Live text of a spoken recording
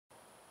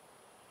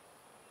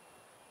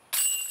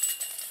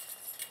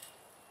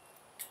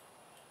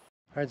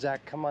All right,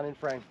 Zach, come on in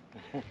frame.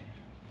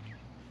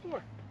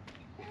 Sure.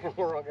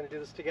 We're all gonna do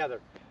this together.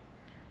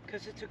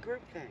 Because it's a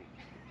group thing.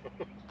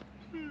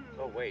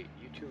 Oh wait,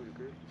 you two are a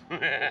group?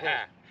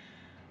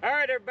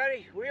 Alright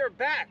everybody, we are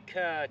back.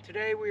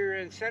 Today we are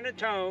in San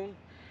Antonio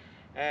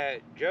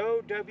at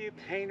Joe W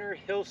Painter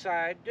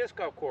Hillside Disc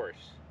Golf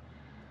Course.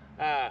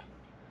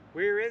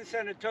 We are in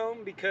San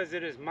Antonio because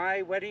it is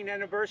my wedding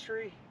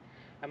anniversary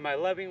and my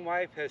loving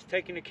wife has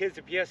taken the kids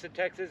to Fiesta,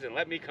 Texas and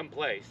let me come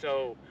play.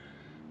 So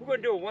we're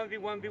going to do a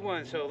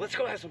 1v1v1, so let's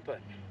go have some fun.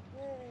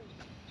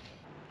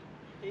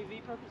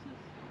 AV purposes?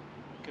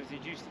 Because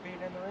he's used to being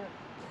in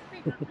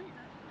the ring.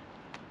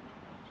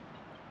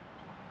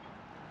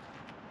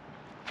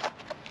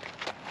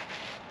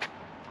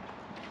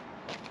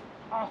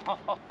 Oh,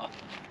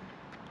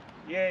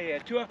 yeah,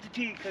 two off the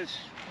tee because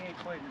he ain't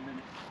played in a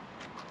minute.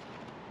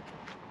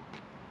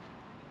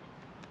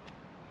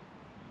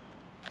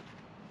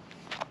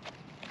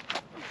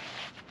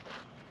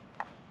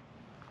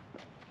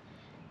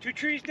 Two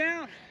trees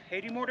down,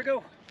 80 more to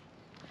go.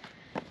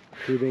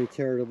 You're being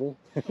charitable.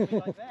 Something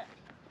like that.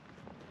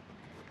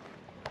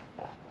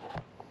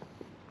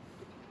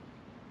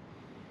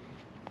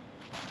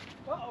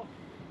 Uh-oh.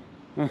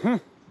 Uh-huh.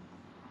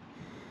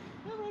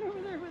 They're right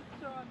over there with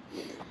John.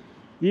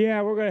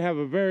 Yeah, we're gonna have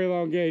a very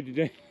long game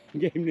today,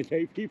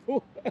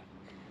 people.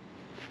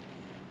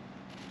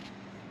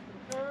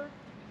 Third.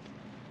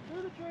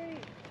 Through the tree.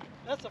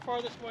 That's the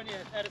farthest one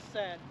yet. That is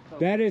sad.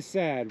 That is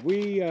sad.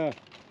 We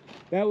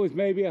that was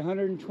maybe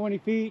 120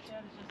 feet.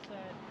 That is just sad.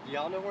 Do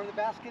y'all know where the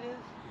basket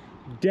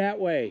is? That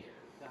way.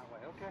 That way,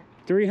 okay.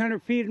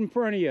 300 feet in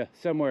front of you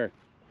somewhere.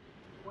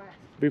 West.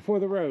 Before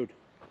the road.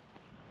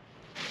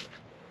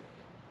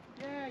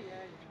 Yeah.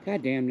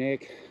 God damn,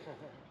 Nick.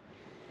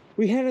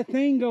 We had a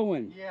thing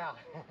going. Yeah.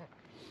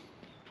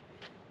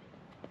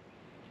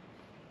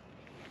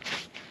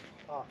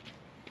 Oh,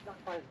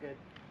 not quite as good.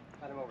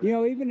 Got him over You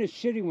know, even the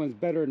shitty one's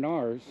better than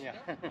ours. Yeah.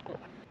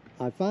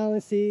 I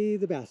finally see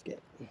the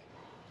basket.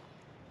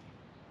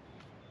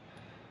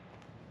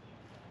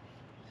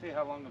 See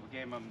how long of a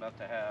game I'm about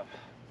to have.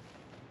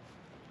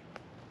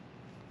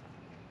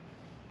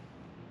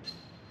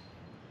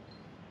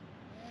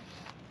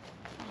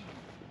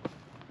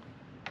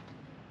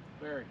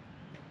 Very.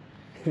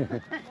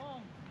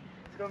 Long.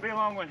 It's gonna be a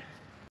long one.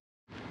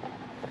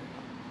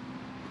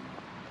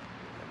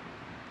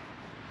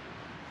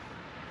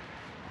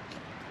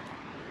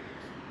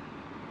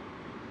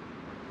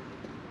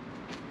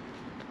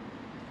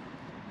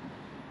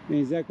 Me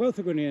and Zach both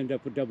are going to end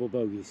up with double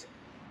bogeys.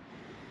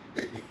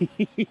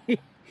 I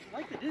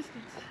like the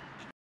distance.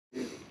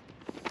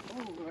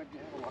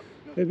 Oh,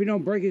 If you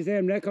don't break his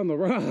damn neck on the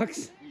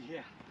rocks.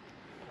 yeah.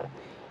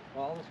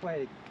 Well, all this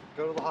way to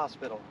go to the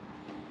hospital.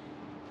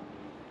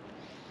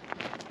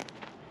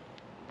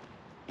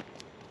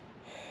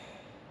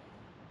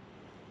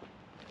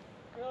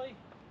 Really?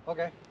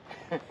 Okay.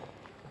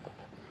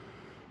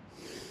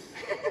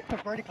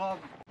 Birdie club.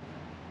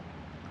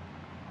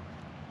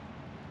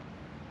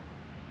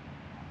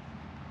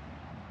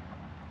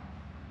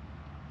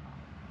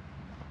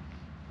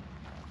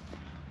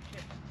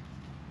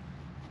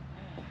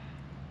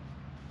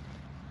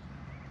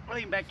 I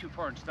leaned back too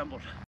far and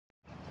stumbled.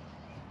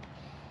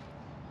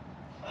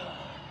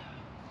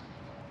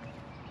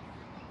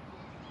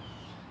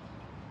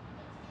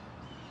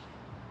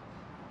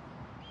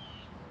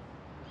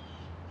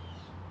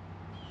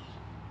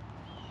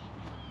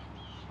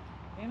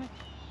 Damn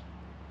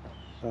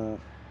it.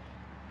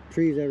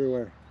 Trees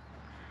everywhere.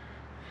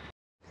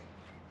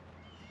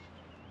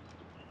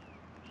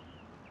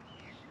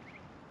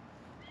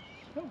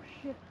 Oh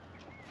shit.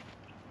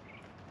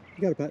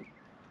 You got a putt.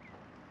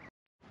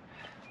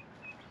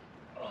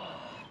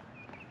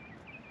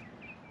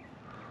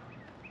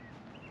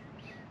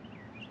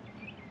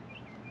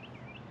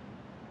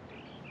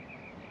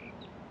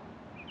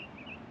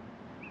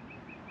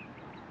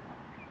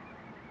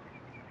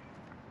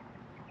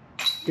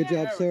 Good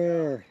job,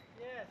 sir.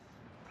 Yes.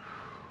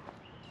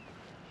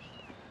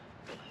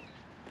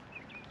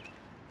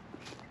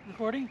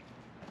 Recording?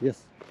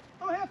 Yes.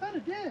 Oh, I found a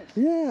disc.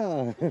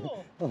 Yeah.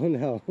 Cool. Oh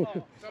no. Oh,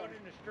 Throw it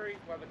in the street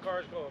while the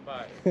car's going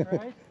by.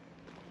 alright.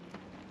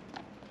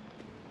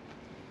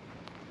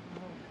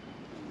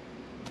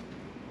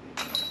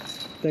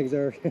 Thanks,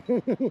 Eric.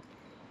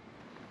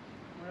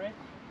 Alright.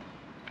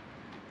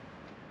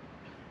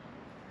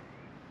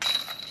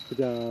 Good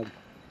job.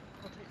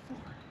 I'll take 4.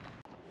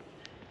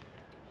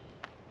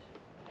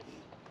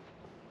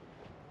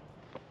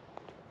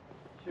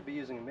 Should be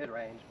using a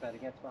mid-range, but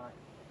against my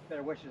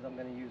better wishes, I'm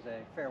going to use a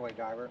fairway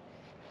driver.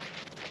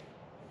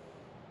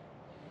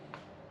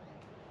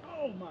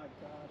 Oh my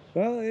gosh.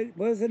 Well, it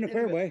was in the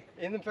fairway.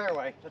 In the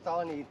fairway. That's all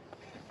I need.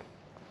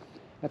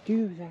 Up to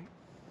you, Zach.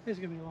 This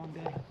is gonna be a long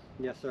day.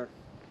 Yes, sir.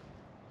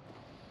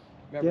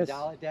 Remember, Yes.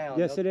 dial it down.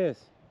 Yes, it is.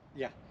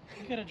 Yeah.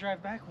 You gotta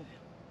drive back with him.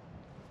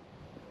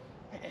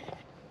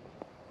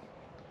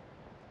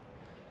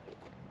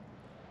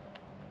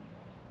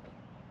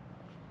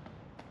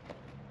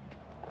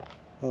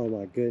 Oh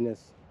my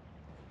goodness.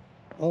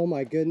 Oh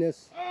my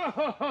goodness.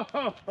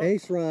 Oh!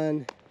 Ace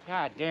run.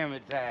 God damn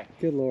it, Zach.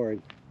 Good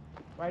Lord.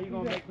 Why are you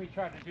going to make me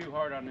try to do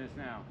hard on this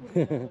now?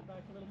 We'll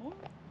back a little more.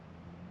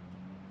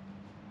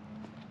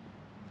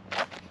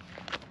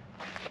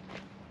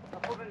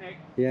 Hold it, Nick.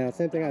 Yeah,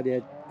 same thing I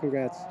did.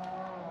 Congrats.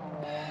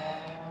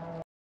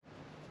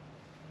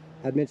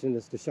 I'd mentioned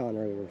this to Sean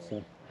earlier,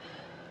 so.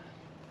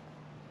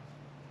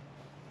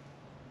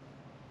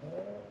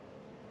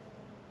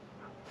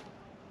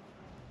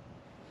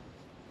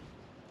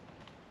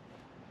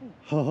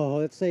 Oh,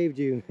 it saved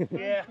you.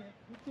 Yeah.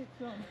 We kicked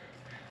some.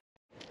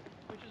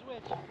 Which is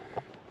which?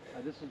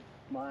 This is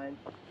mine.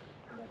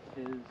 That's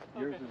his.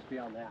 Yours Okay. is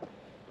beyond that.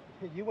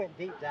 You went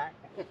deep, Zach.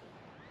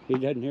 He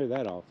doesn't hear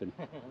that often.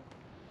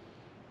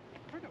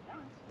 Heard it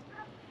once.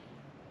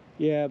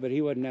 Yeah, but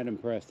he wasn't that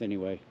impressed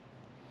anyway.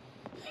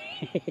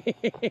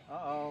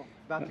 Uh-oh.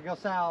 About to go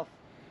south.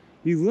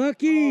 You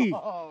lucky!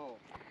 Oh.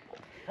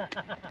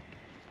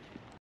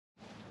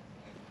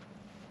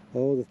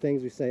 Oh, the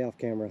things we say off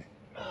camera.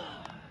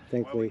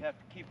 Thankfully. Well, we have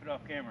to keep it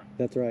off camera.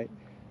 That's right.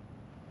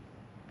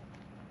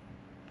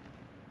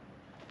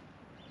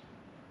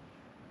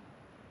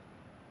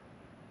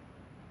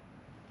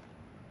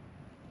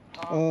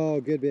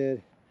 Oh, good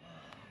bid.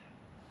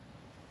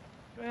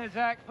 Go ahead,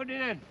 Zach. Put it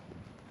in.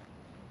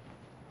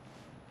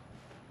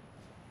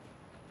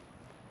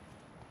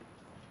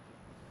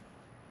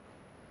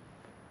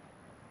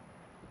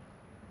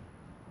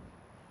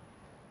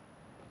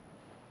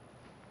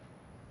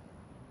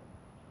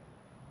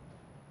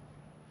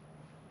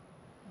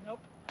 Nope.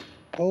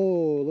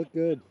 Oh, look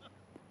good.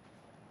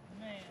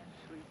 Man.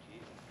 Sweet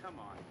Jesus, come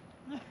on.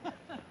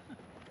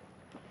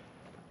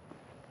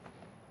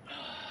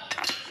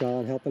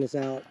 Sean helping us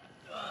out.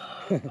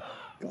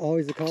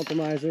 Always a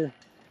compromiser.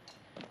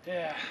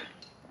 Yeah.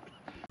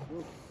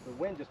 Ooh, the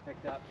wind just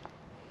picked up.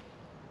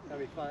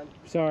 That'll be fun.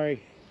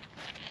 Sorry.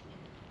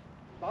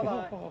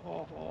 Bye-bye.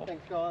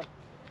 Thanks, Sean.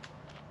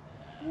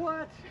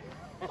 What?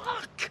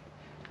 Fuck!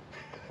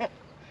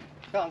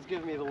 Sean's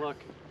giving me the look.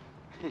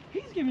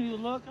 He's giving you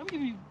the look. I'm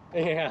giving you.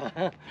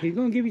 Yeah. He's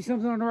going to give you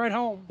something on the ride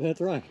home. That's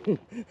right.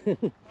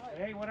 It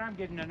ain't what I'm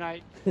getting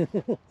tonight.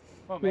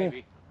 Well,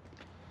 maybe.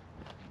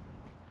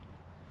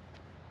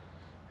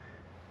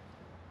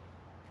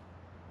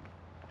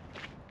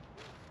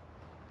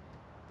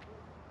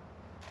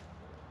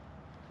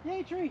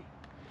 Yay, tree.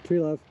 Tree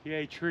love.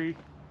 Yay, tree.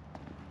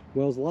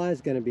 Will's lie's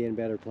going to be in a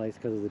better place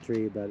because of the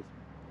tree, but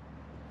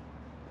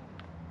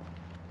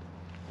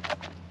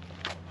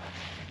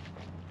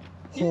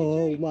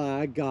oh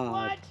my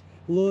God. What?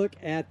 Look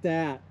at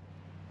that.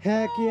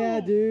 Heck yeah,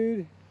 Oh.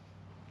 dude.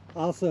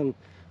 Awesome.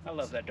 I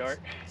love that dart.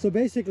 So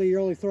basically you're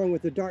only throwing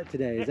with the dart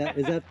today. Is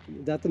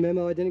that the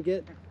memo I didn't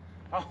get?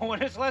 Oh,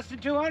 when it's less than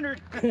 200.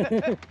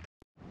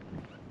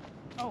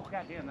 Oh,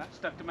 goddamn, that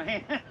stuck to my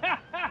hand.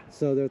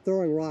 So they're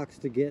throwing rocks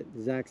to get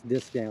Zach's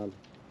disc down.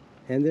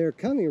 And they're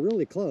coming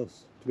really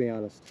close, to be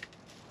honest.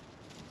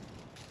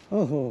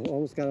 Oh,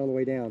 almost got on the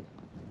way down.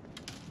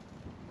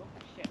 Oh,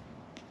 shit.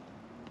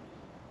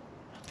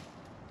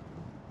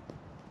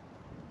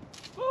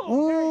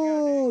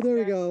 Oh, there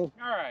we go.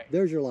 All right.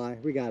 There's your lie.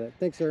 We got it.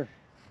 Thanks, sir.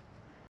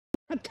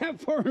 Not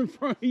that far in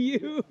front of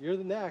you. You're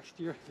the next.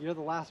 You're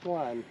the last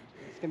one.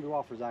 It's gonna be a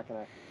while for Zach and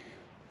I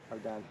are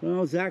done.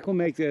 Well, Zach will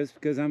make this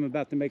because I'm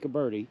about to make a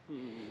birdie.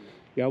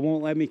 Y'all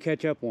won't let me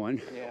catch up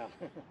one. Yeah.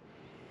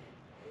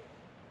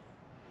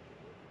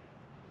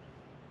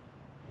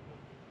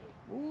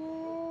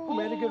 Ooh,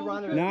 made a good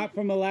run of it. Not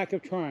from a lack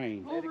of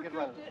trying. Made a good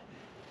run of it.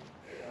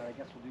 I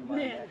guess we'll do mine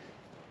Man. next.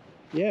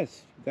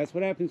 Yes, that's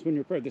what happens when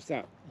you're furthest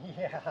out.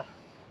 Yeah.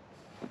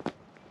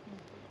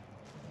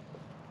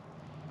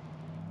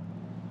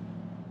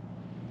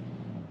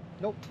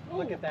 Nope.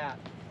 Look at that.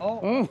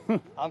 Oh,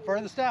 Oh, I'm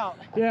furthest out.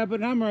 yeah,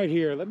 but I'm right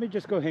here. Let me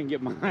just go ahead and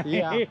get mine.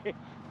 Yeah.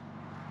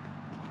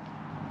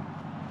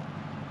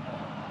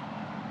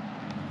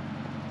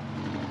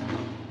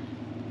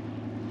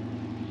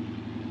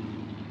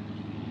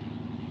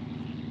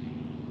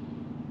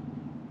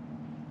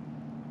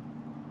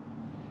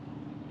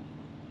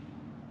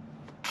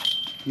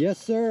 Yes,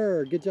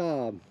 sir. Good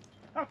job.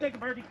 I'll take a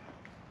birdie.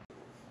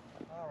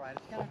 All right,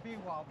 it's gonna be a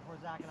while before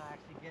Zach and I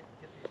actually get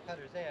these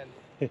cutters in.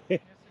 Yes, it is.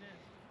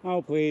 Oh,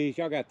 please,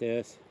 y'all got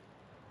this.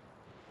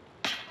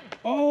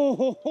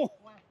 Oh,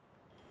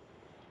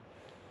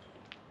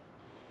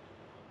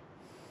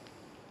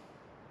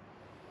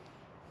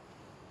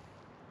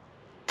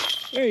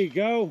 there you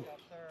go. Yes,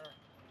 sir.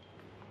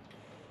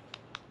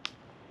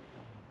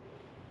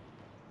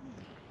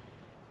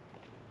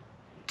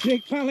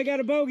 Nick finally got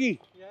a bogey.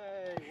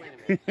 Yay! Wait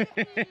a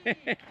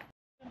minute.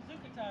 Some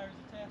Zuka tires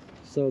to test.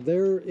 So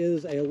there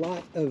is a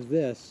lot of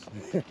this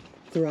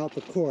throughout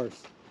the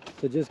course.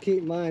 So just keep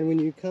in mind when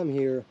you come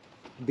here,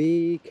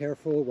 be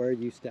careful where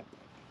you step.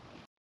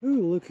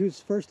 Ooh, look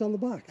who's first on the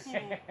box.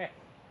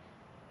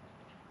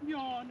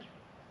 Yawn.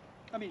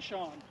 I mean,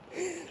 Sean.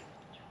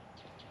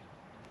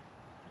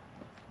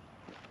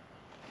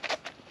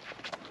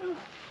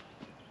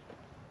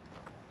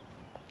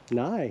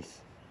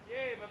 Nice.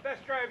 Yay, my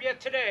best drive yet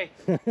today.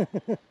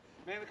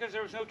 Mainly because because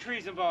there was no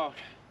trees involved.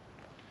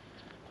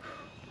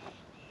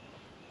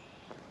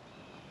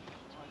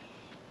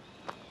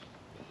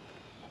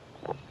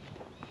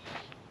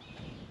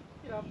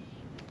 Get up.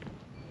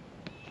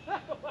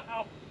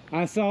 Wow.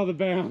 I saw the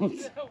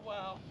bounce.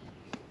 Wow.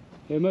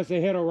 It must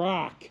have hit a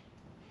rock.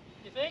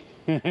 You think?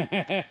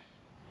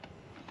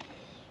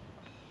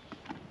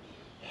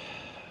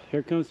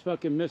 Here comes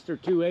fucking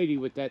Mr. 280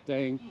 with that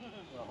thing.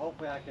 Well,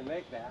 hopefully I can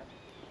make that.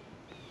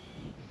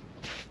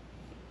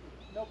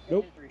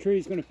 Nope,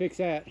 tree's gonna fix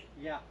that.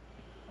 Yeah.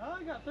 Oh,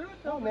 I got through it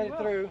Oh, though. made it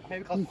through.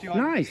 Maybe close to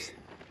 200. Nice.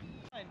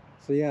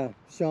 So yeah,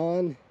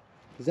 Sean,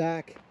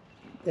 Zach,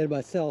 and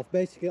myself,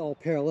 basically all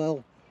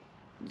parallel.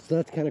 So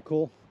that's kind of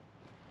cool.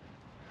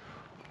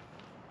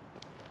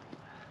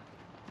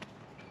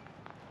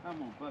 I'm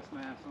gonna bust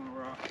my ass on a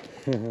rock.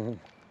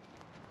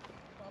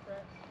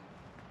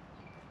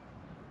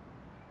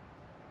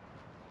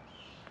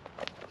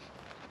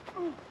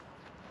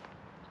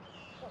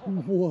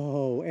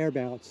 Whoa, air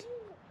bounce.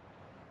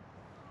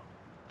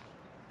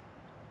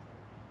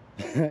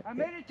 I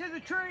made it to the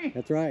tree.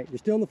 That's right, you're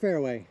still in the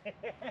fairway.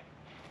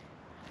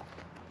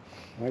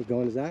 All right,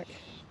 going to Zach.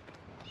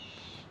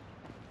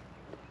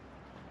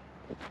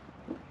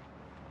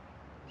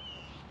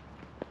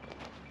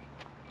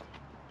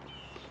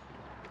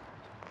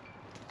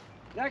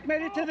 Zach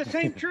made it to the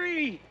same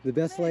tree. The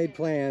best laid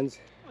plans.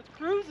 It's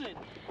cruising.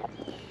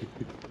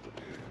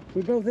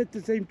 We both hit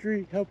the same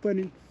tree. How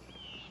funny.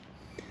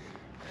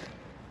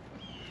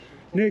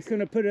 Nick's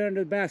gonna put it under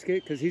the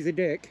basket because he's a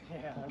dick.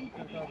 Yeah, I'm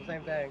gonna throw the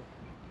same thing.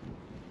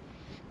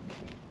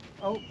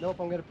 Oh, nope,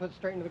 I'm gonna put it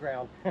straight into the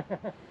ground.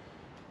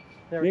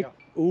 There we Nick,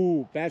 go.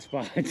 ooh, bad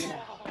spot.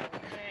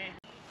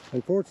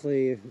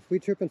 Unfortunately, if we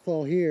trip and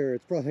fall here,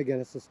 it's probably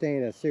gonna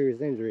sustain a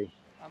serious injury.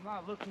 I'm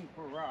not looking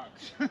for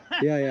rocks.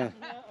 Yeah, yeah.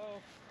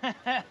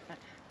 Uh-oh.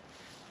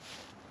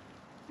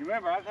 You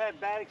remember, I've had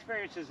bad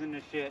experiences in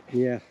this shit.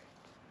 Yeah.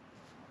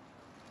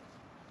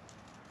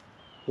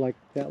 Like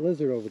that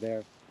lizard over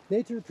there.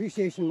 Nature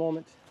appreciation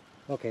moment.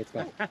 Okay, it's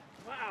gone.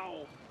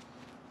 Wow.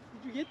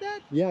 Did you get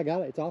that? Yeah, I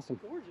got it. It's awesome.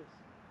 Gorgeous.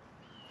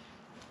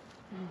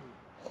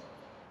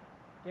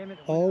 Damn it.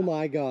 Oh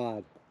my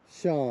God.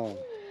 Sean,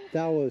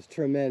 that was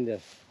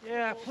tremendous.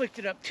 Yeah, I flicked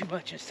it up too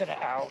much instead of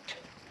out.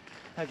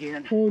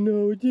 Again. Oh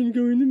no, it didn't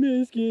go in the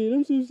basket.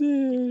 I'm so sad.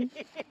 Man,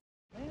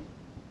 you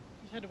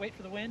just had to wait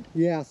for the wind?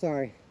 Yeah,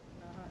 sorry.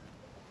 Uh-huh.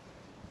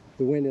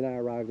 The wind and I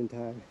arrived in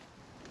time.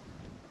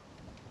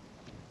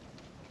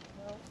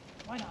 Well,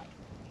 why not?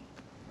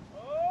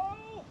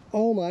 Oh!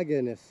 Oh my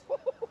goodness.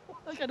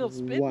 Look at those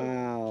spin.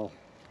 Wow.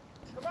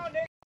 Come on,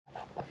 Nick.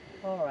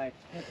 All right,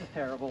 this is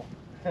terrible.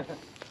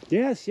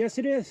 Yes, yes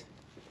it is.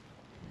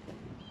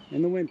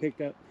 And the wind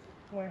picked up.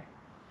 Where?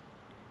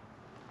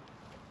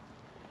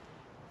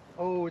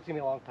 Oh, it's gonna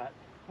be a long putt.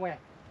 Where?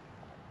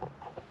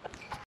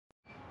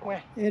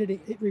 Where? Editing,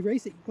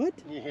 erasing. What?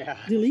 Yeah.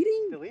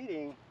 Deleting?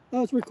 Deleting.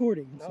 Oh, it's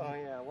recording. Oh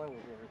yeah, when was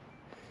it?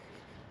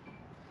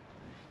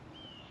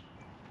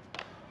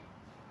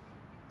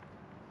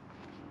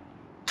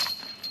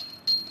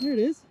 There it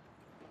is.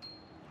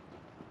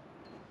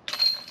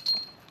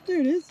 There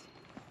it is.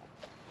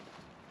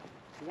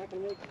 You're not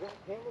gonna make that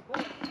camera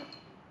putt?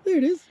 There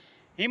it is.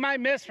 He might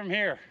miss from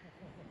here.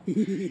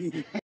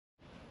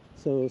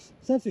 So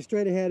essentially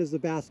straight ahead is the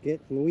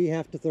basket, and we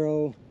have to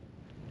throw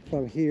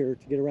from here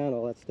to get around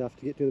all that stuff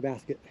to get to the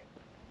basket.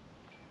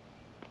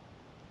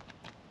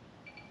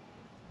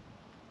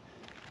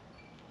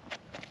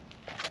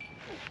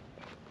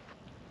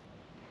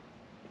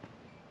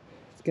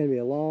 It's gonna be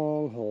a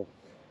long hole.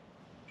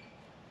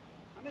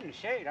 I'm in the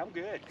shade, I'm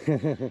good.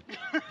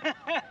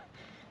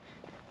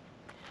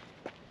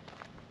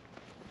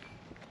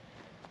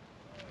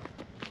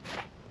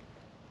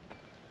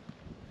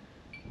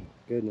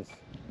 Goodness.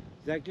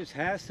 Zach just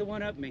has to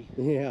one up me.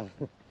 Yeah.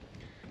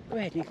 Go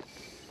ahead, Nick.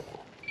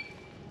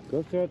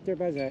 Go throw it there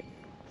by Zach.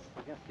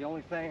 I guess the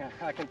only thing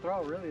I can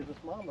throw really is this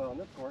mamba on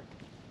this course.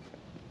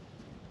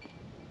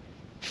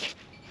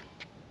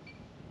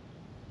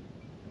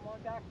 Come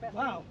on, Doc. Best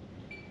Wow.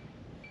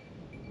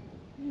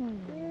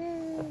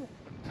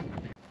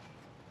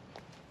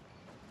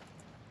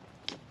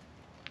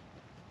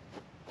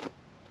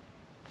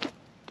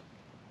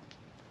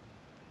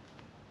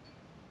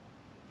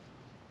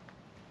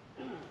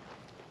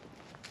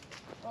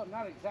 Oh,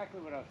 not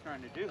exactly what I was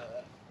trying to do.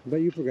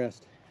 But you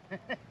progressed.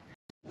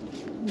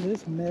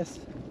 This mess.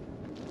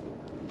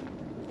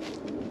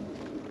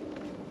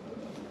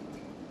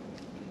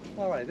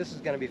 All right, this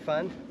is going to be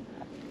fun.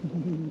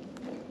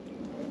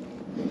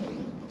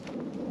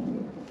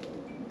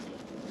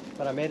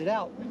 But I made it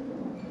out.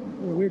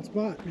 What a weird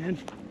spot, man.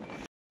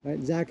 All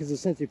right, Zach is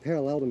essentially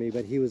parallel to me,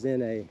 but he was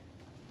in a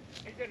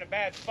He's in a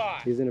bad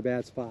spot. he's in a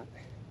bad spot.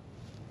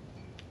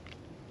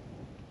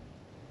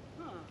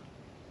 Huh.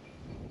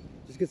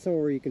 Just get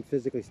somewhere where you can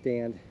physically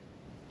stand.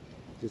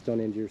 Just don't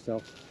injure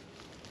yourself.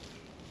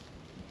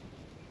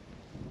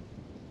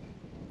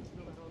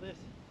 What about all this?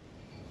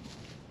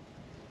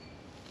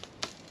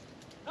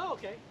 Oh,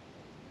 okay.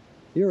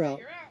 You're out.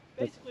 You're out.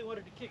 Basically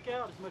wanted to kick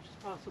out as much as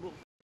possible.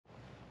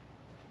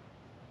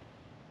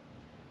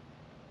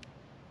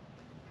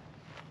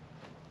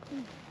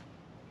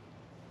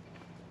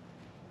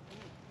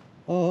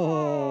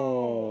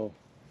 Oh.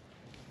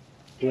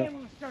 Damn, Yeah.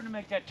 we were starting to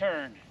make that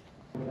turn.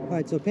 All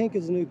right, so pink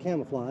is the new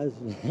camouflage.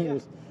 It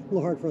was a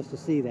little hard for us to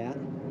see that.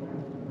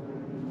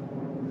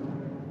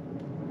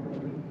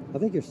 I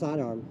think your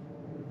sidearm,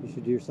 you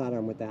should do your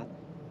sidearm with that.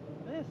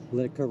 This?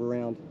 Let it curve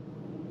around.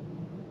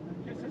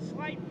 Just a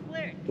slight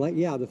flick. Like,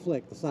 yeah, the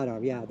flick, the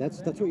sidearm. Yeah,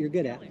 that's what you're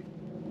good at.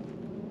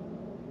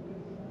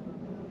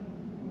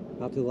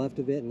 Out to the left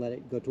of it and let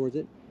it go towards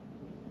it.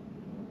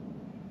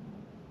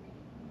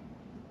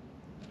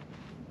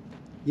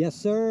 Yes,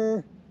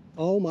 sir.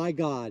 Oh my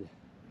God.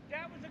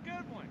 That was a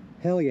good one.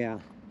 Hell yeah.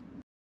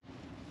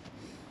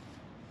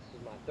 This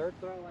is my third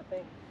throw, I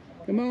think.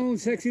 Come on,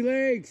 sexy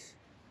legs.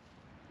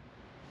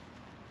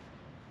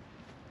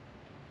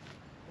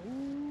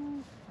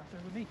 Ooh, right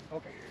there with me.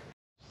 Okay.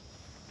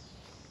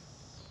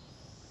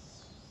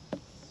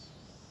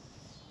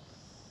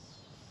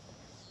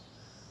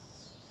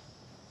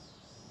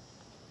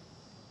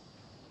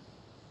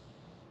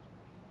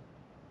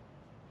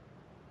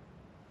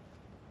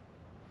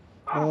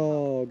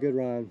 Oh, good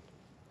run.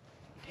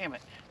 Damn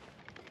it.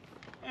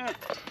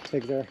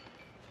 Thanks, sir.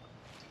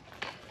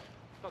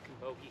 Fucking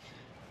bogeys.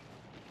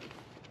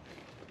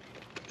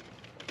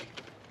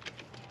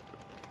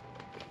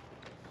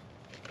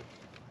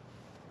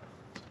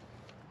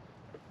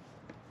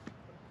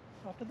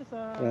 Off to the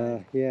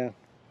side. Yeah.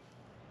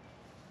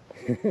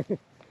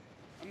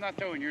 I'm not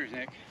throwing yours,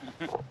 Nick.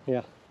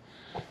 Yeah.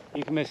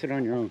 You can miss it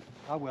on your own.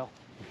 I will.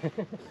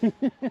 Is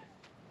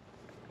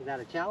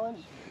that a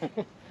challenge?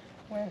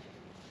 Well.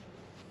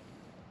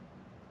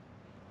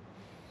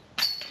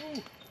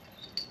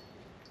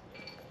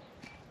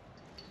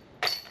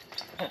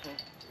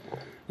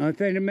 I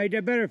think it made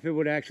that better if it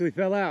would actually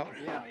fell out.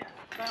 Yeah.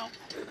 Bounce.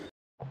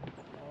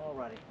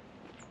 Alrighty.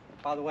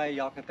 By the way,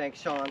 y'all can thank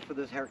Sean for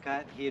this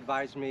haircut. He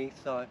advised me,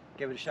 so I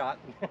give it a shot.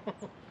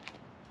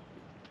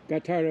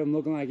 Got tired of him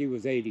looking like he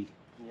was 80.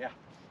 Yeah.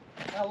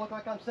 I look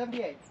like I'm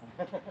 78.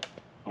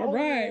 All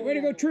right, way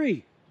to go,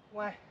 tree.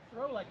 Why?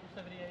 Throw like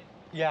you're 78.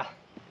 Yeah.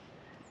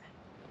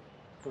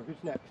 So who's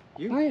next?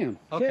 You? I am.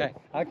 Okay.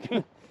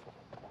 Shit.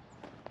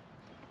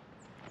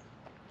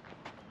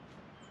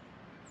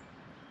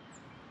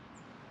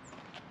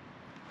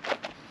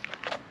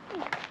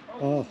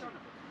 Oh.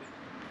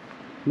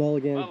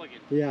 Mulligan. Mulligan.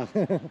 Yeah.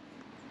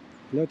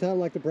 No time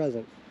like the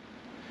present.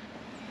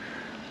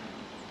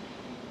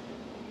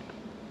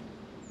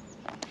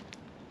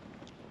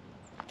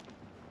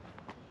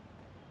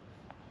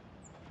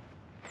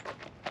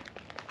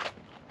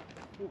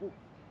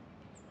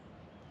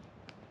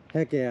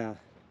 Heck yeah.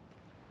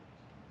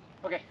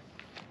 Okay.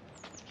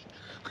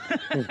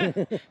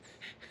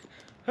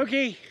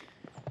 Okay.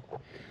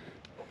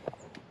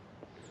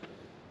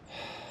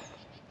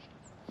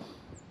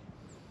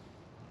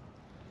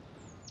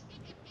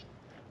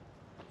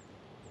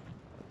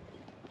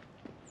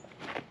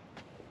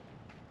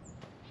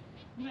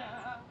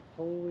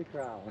 Holy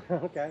cow.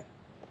 Okay.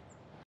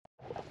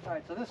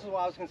 Alright, so this is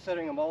why I was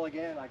considering a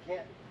mulligan. I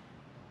can't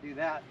do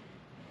that.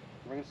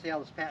 We're going to see how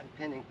this patent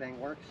pending thing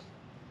works.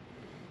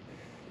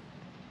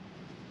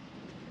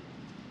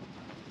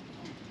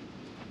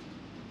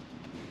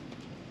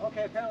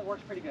 Okay, apparently it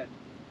works pretty good.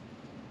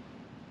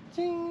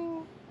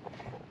 Ching!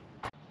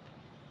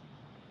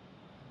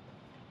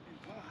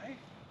 Goodbye.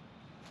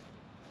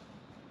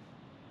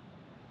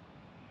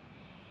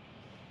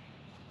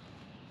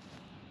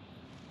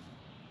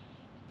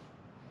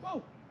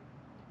 Whoa!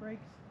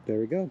 Brakes. There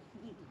we go.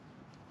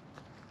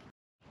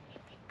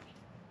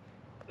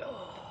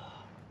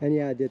 And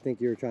yeah, I did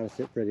think you were trying to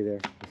sit pretty there.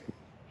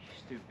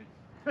 Stupid.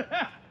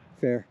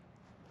 Fair.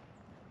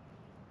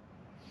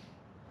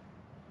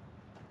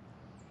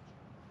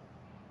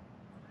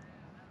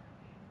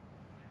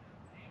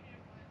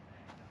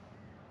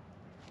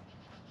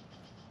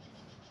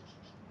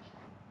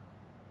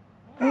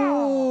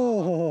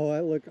 Oh,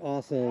 that looked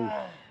awesome.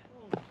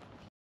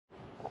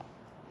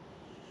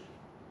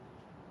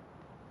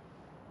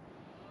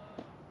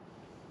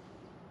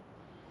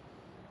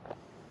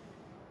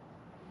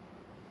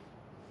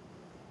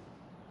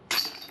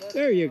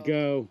 There you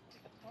go.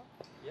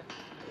 Yep.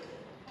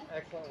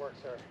 Excellent work,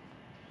 sir.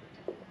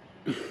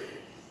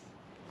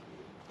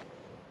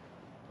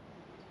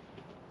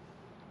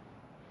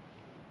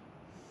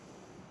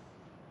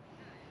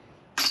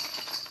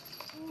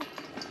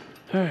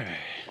 All right.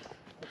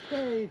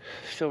 Okay.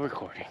 Still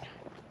recording.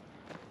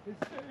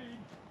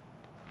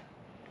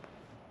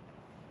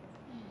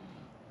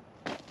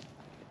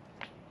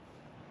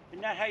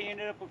 Isn't that how you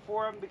ended up with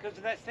 4 of them because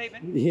of that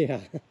statement?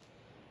 Yeah.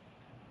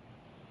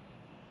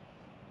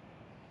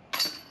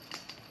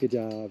 Good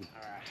job. All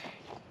right.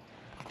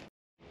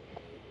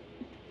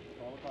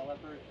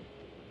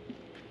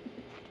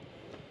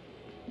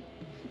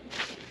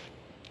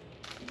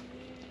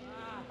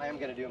 I am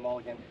going to do a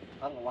mulligan.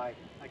 I don't know why.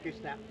 I goose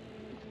snap.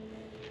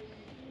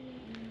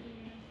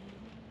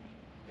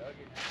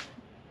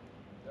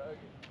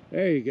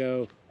 There you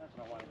go. That's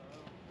what I wanted.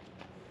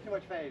 Too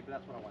much fade, but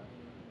that's what I wanted.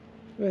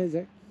 What is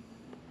that?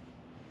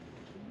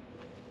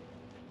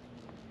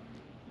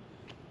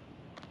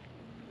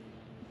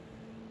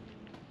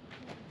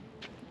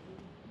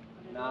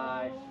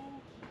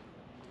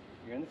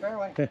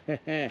 fairway.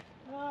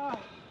 Ah,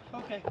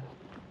 okay.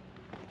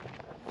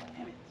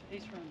 Damn it,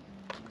 ace run.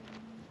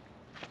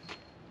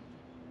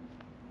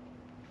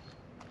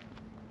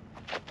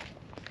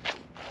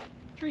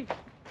 Tree.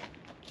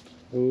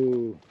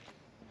 Ooh,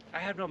 I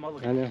have no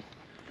mulligan. I know.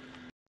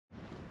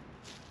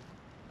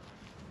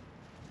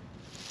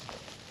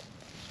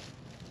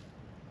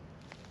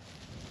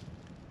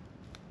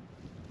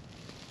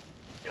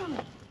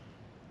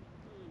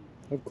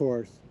 Of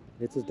course,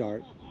 it's a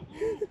dart.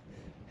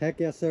 Heck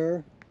yes,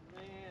 sir.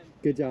 Man.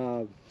 Good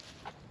job.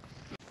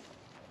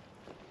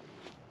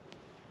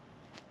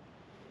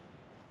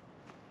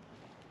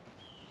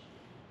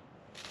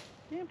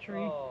 Damn tree.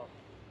 Oh,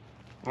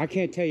 I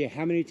can't tell you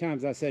how many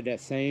times I said that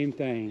same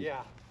thing.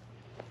 yeah.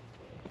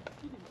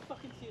 You didn't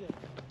fucking see that.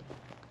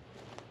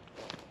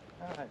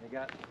 All right, they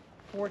got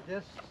 4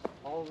 discs,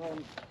 all of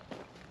them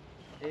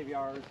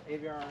AVRs,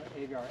 AVR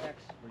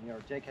X, or, you know,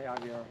 JK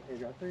IVR,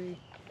 AVR 3,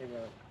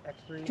 AVR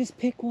X3. Just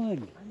pick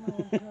one. I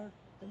know,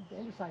 I'm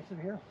indecisive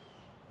here.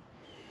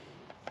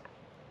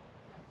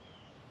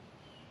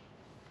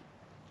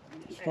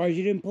 As far as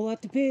you didn't pull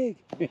out the pig.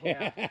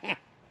 Yeah.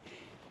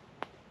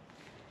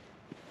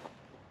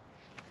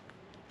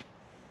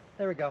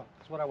 There we go.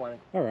 That's what I wanted.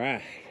 All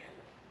right.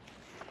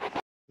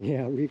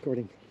 Yeah,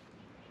 recording.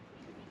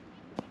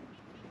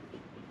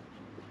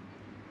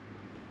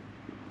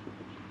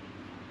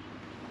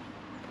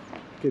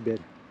 Good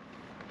bid.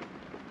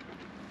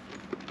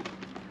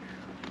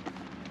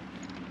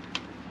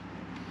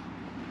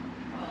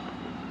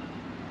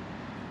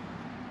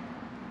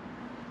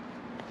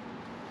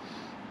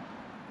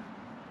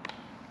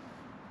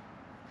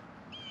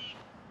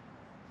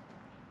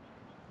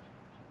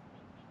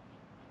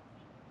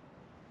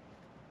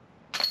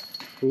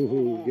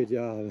 Ooh, good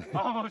job.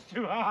 Almost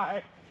too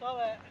high. Saw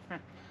that.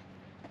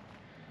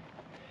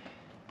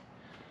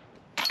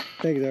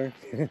 Thank you, sir.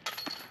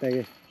 Thank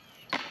you.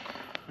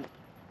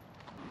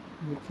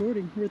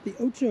 Recording. We're at the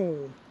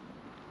Ocho.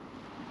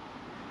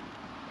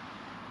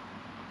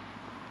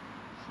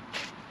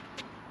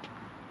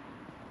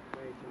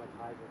 Way too much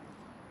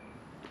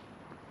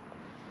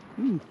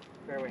hyzer.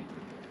 Fairway.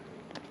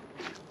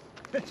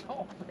 It's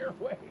all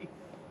fairway.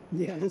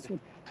 Yeah, this one.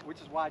 Which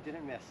is why I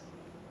didn't miss.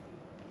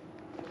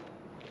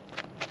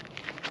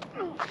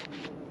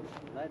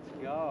 Let's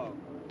go.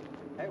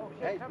 Hey,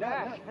 hey,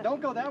 no,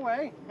 don't go that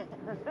way.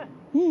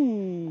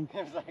 It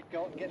was like,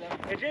 don't get up.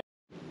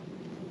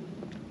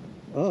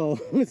 Oh,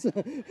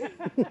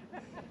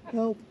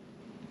 help.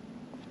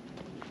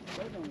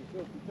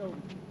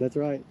 That's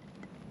right.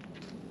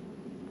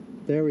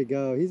 There we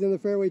go. He's in the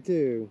fairway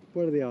too.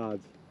 What are the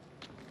odds?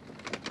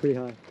 Pretty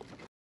high.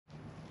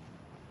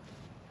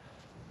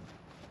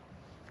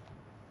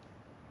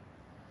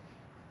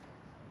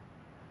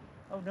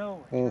 Oh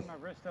no, I Oh. turned my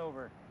wrist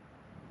over.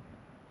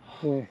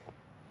 Well,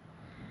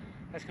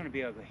 That's gonna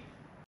be ugly.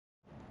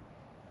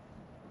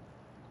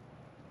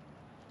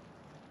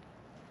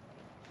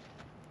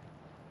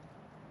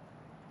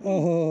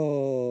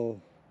 oh,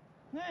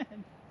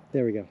 Man,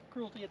 there we go.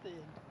 cruelty at the end.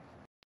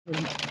 What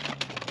am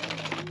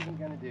I even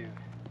gonna do?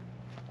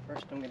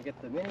 First, I'm gonna get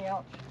the mini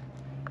out,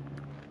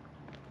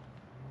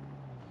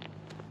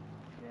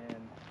 and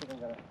I think I'm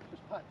gonna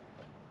just putt.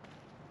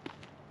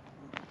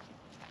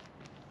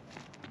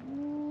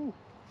 Ooh.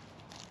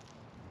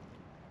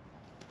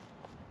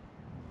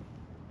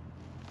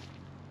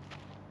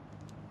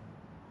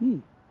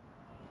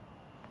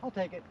 I'll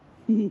take it.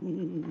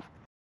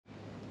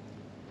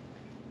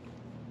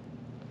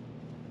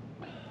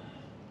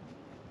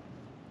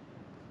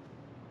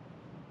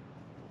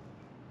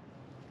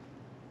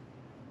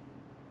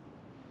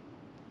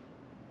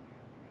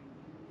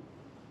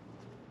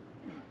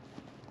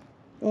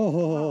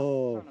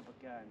 Oh, Son of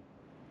a gun.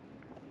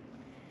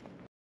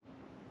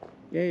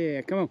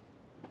 Yeah, come on.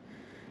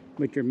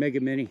 With your Mega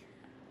Mini.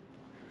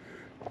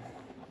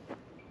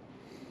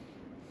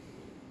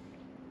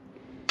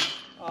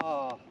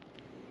 oh,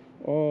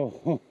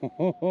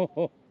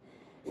 Oh.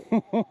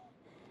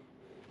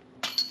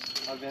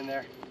 I've been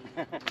there.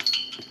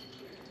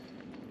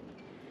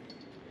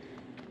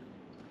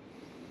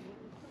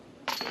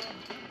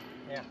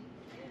 Yeah.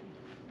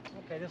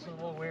 Okay, this is a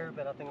little weird,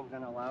 but I think I'm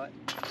gonna allow it.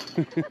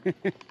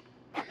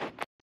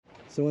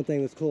 So one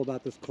thing that's cool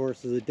about this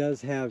course is it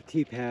does have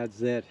tee pads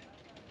that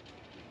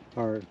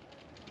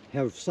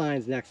have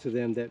signs next to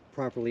them that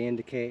properly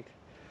indicate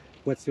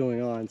what's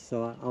going on,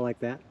 so I like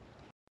that.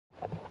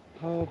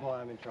 Oh boy,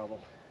 I'm in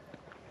trouble.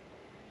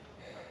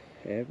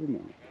 Every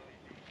moment.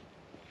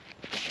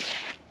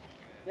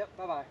 Yep,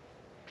 bye-bye.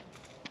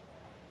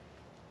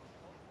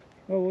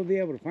 Oh, we'll be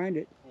able to find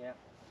it. Yeah.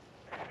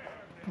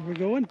 We're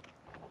going?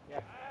 Yeah.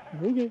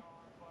 Okay.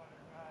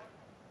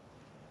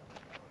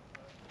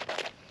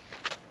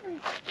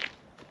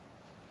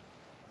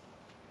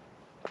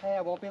 Hey,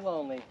 I won't be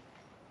lonely.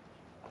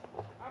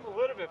 I'm a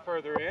little bit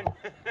further in.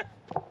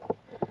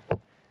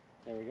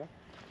 There we go.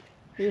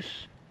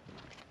 Ish.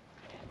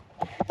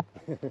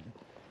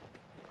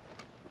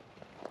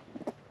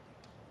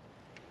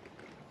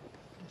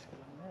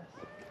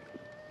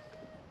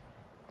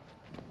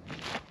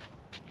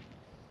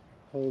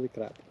 Holy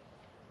crap.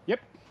 Yep.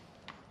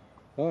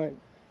 All right.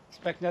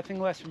 Expect nothing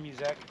less from you,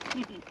 Zach.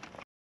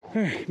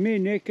 Me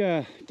and Nick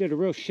did a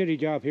real shitty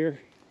job here.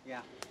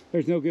 Yeah.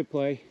 There's no good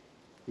play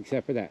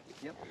except for that.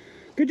 Yep.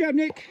 Good job,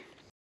 Nick.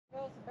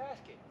 Where's the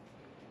basket?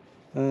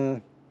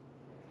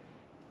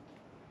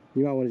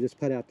 You might want to just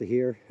put out to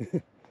here.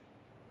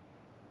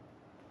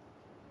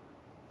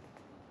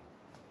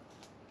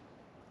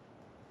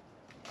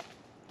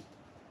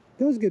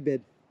 That was a good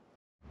bid.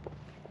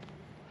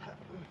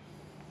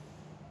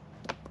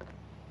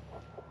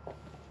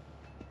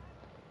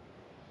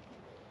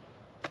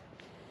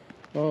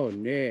 Oh,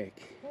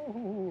 Nick.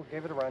 Ooh,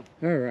 gave it a run.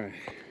 All right.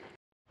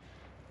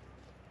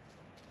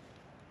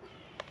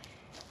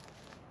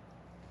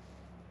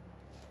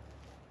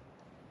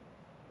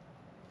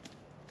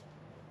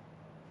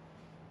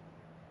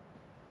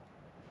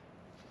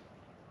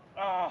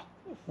 Ah.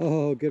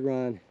 Oh, good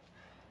run.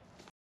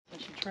 I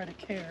should try to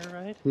care,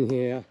 right?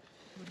 Yeah.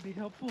 Would be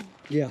helpful.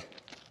 Yeah.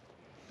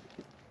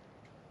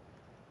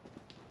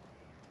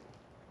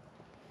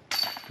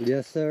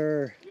 Yes,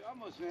 sir. You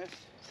almost missed.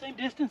 Same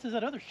distance as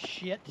that other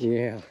shit.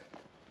 Yeah.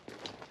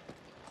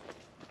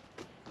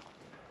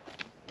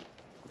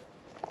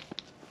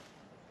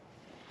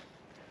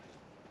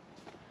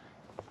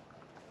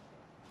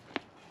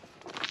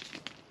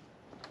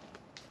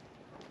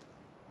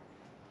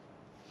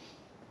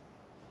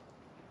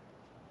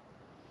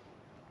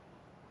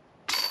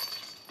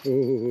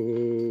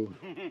 Ooh.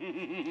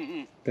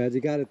 Glad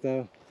you got it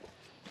though.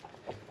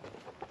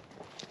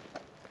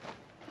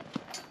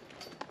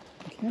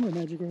 Camera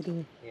magic right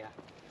there. Yeah.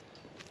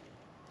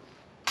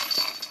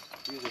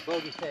 Use a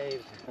bogey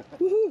save.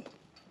 Woohoo!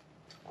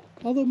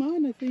 Although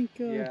mine, I think.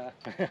 Yeah.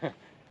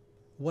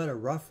 What a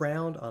rough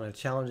round on a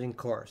challenging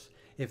course.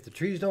 If the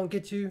trees don't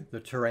get you, the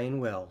terrain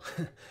will.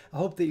 I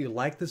hope that you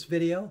like this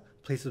video.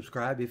 Please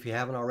subscribe if you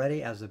haven't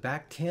already, as the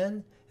back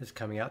 10 is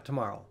coming out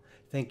tomorrow.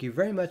 Thank you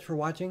very much for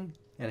watching,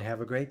 and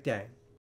have a great day.